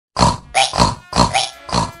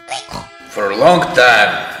For a long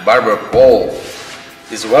time, barber pole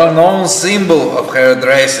is a well-known symbol of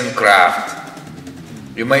hairdressing craft.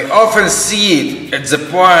 You may often see it at the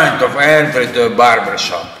point of entry to a barber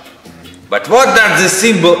shop. But what does this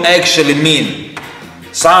symbol actually mean?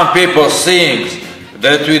 Some people think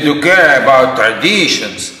that we do care about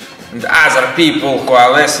traditions, and other people who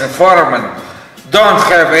are less informed don't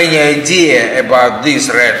have any idea about this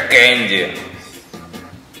red candy.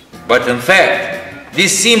 But in fact,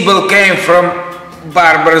 this symbol came from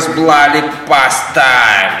barbers' bloody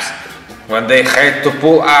pastimes, when they had to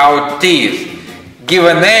pull out teeth, give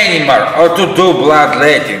an animal, or to do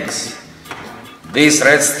bloodlettings. These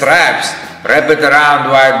red stripes wrapped around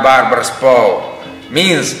white barber's pole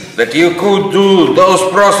means that you could do those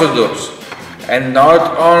procedures and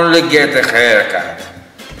not only get a haircut.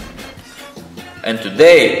 And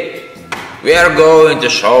today we are going to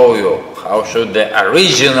show you how should the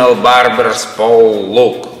original barber's pole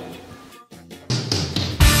look.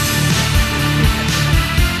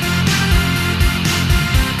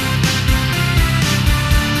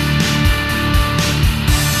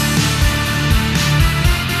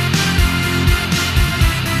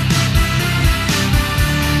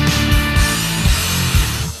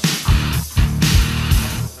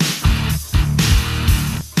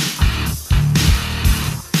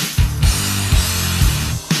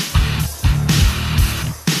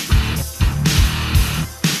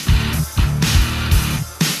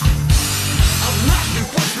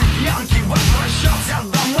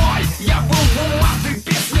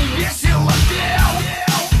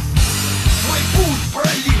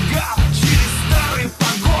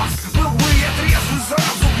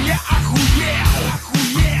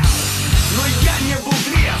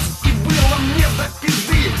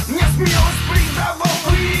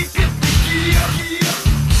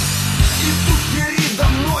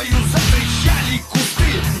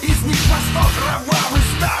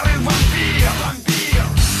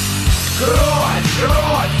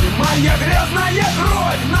 Моя грязная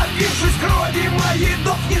кровь, напившись крови моей,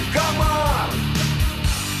 дохнет комар.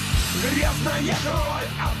 Грязная кровь.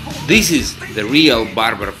 This is the real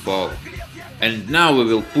barber pole, and now we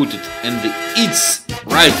will put it in its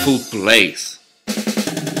rightful place.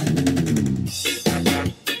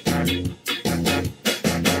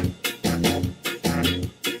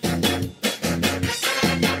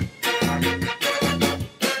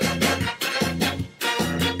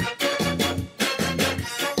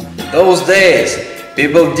 Those days,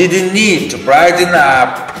 people didn't need to brighten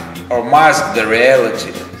up or mask the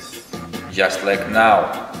reality, just like now,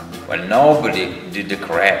 when nobody did a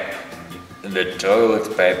crap in the toilet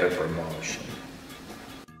paper promotion.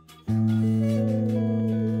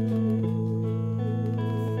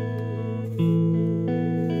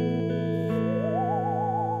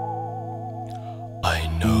 I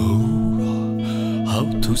know how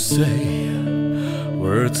to say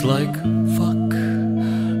words like fuck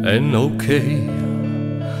and okay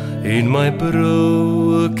in my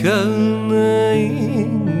broken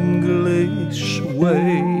English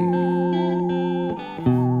way,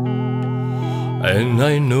 and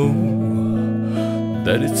I know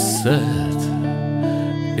that it's sad,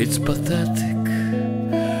 it's pathetic,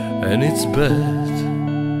 and it's bad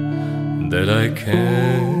that I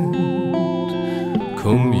can't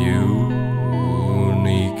commute.